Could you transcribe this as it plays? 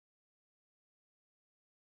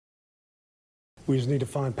We just need to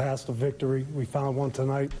find paths to victory. We found one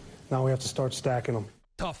tonight. Now we have to start stacking them.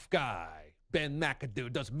 Tough guy. Ben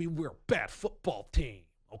McAdoo doesn't mean we're a bad football team,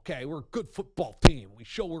 okay? We're a good football team. We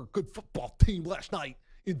show we're a good football team last night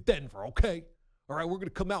in Denver, okay? All right, we're going to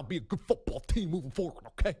come out and be a good football team moving forward,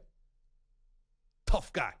 okay?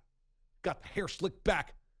 Tough guy. Got the hair slicked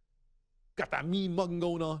back. Got that mean mugging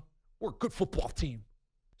going on. We're a good football team.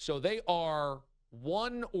 So they are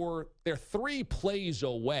they're 3 plays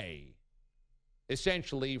away,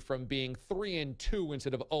 essentially, from being 3-2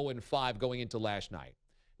 instead of 0-5 going into last night.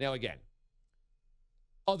 Now, again,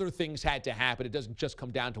 other things had to happen. It doesn't just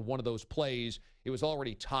come down to one of those plays. It was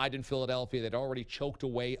already tied in Philadelphia. They'd already choked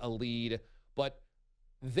away a lead. But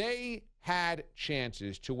they had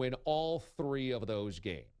chances to win all 3 of those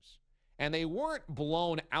games. And they weren't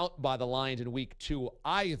blown out by the Lions in week 2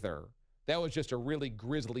 either. That was just a really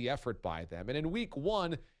grisly effort by them. And in week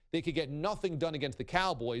 1, they could get nothing done against the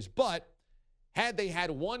Cowboys. But had they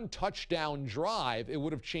had one touchdown drive, it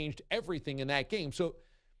would have changed everything in that game. So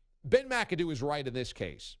Ben McAdoo is right in this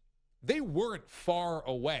case. They weren't far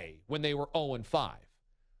away when they were 0-5.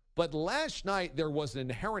 But last night, there was an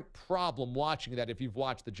inherent problem watching that if you've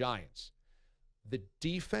watched the Giants. The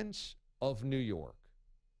defense of New York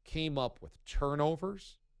came up with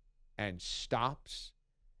turnovers and stops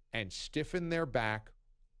and stiffened their back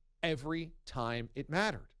every time it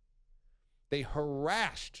mattered. They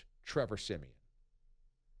harassed Trevor Siemian.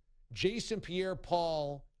 Jason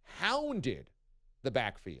Pierre-Paul hounded the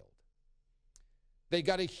backfield. They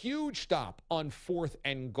got a huge stop on 4th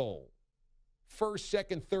and goal. 1st,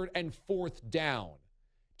 2nd, 3rd, and 4th down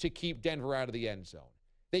to keep Denver out of the end zone.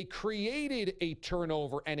 They created a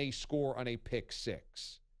turnover and a score on a pick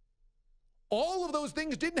 6. All of those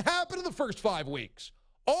things didn't happen in the first 5 weeks.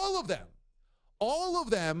 All of them. All of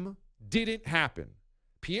them didn't happen.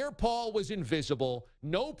 Pierre-Paul was invisible,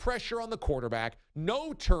 no pressure on the quarterback,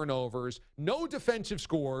 no turnovers, no defensive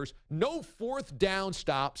scores, no 4th down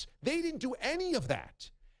stops. They didn't do any of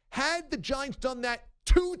that. Had the Giants done that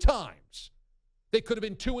 2 times, they could have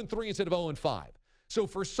been 2-3 instead of 0-5. So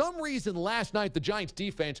for some reason last night, the Giants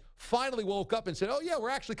defense finally woke up and said, oh, yeah, we're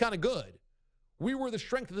actually kind of good. We were the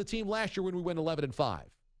strength of the team last year when we went 11-5.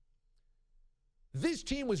 This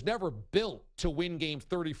team was never built to win games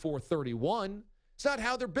 34-31. It's not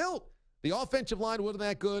how they're built. The offensive line wasn't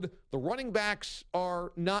that good. The running backs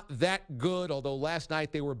are not that good, although last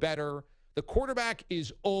night they were better. The quarterback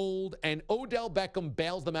is old, and Odell Beckham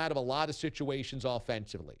bails them out of a lot of situations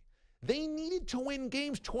offensively. They needed to win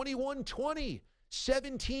games 21-20,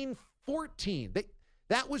 17-14.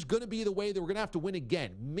 That was going to be the way they were going to have to win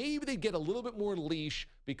again. Maybe they'd get a little bit more leash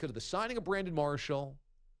because of the signing of Brandon Marshall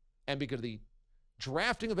and because of the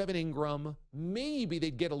drafting of Evan Ingram. Maybe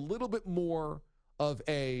they'd get a little bit more of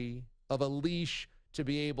a leash to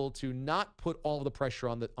be able to not put all of the pressure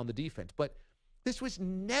on the defense. But this was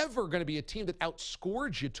never going to be a team that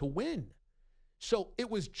outscored you to win. So it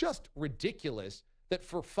was just ridiculous that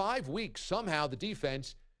for 5 weeks, somehow the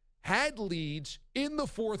defense had leads in the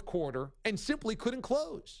 4th quarter and simply couldn't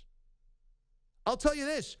close. I'll tell you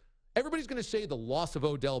this. Everybody's going to say the loss of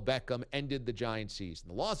Odell Beckham ended the Giants' season.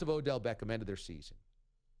 The loss of Odell Beckham ended their season.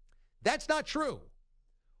 That's not true.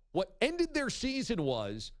 What ended their season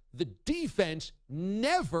was the defense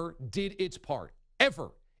never did its part.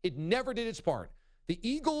 Ever. It never did its part. The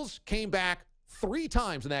Eagles came back 3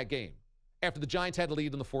 times in that game after the Giants had a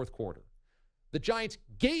lead in the 4th quarter. The Giants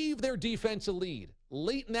gave their defense a lead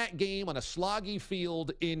late in that game on a sloggy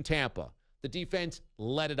field in Tampa. The defense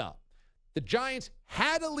let it up. The Giants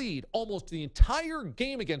had a lead almost the entire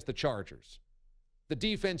game against the Chargers. The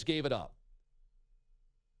defense gave it up.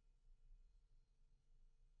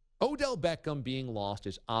 Odell Beckham being lost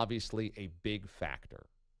is obviously a big factor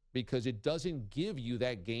because it doesn't give you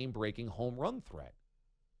that game-breaking home run threat.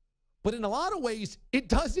 But in a lot of ways, it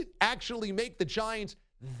doesn't actually make the Giants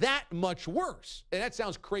that much worse. And that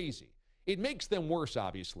sounds crazy. It makes them worse,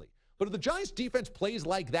 obviously. But if the Giants' defense plays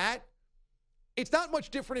like that, it's not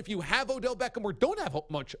much different if you have Odell Beckham or don't have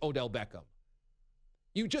much Odell Beckham.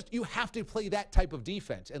 You have to play that type of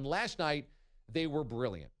defense. And last night, they were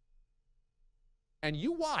brilliant. And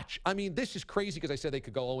you watch. I mean, this is crazy because I said they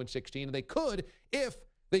could go 0-16, and they could if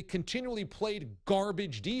they continually played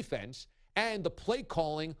garbage defense and the play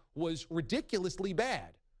calling was ridiculously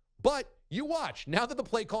bad. But you watch. Now that the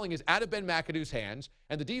play calling is out of Ben McAdoo's hands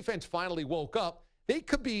and the defense finally woke up, they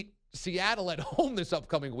could beat Seattle at home this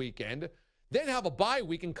upcoming weekend, then have a bye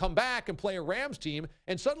week and come back and play a Rams team,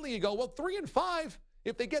 and suddenly you go, well, 3-5,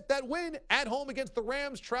 if they get that win at home against the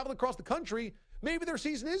Rams, traveling across the country, maybe their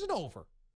season isn't over.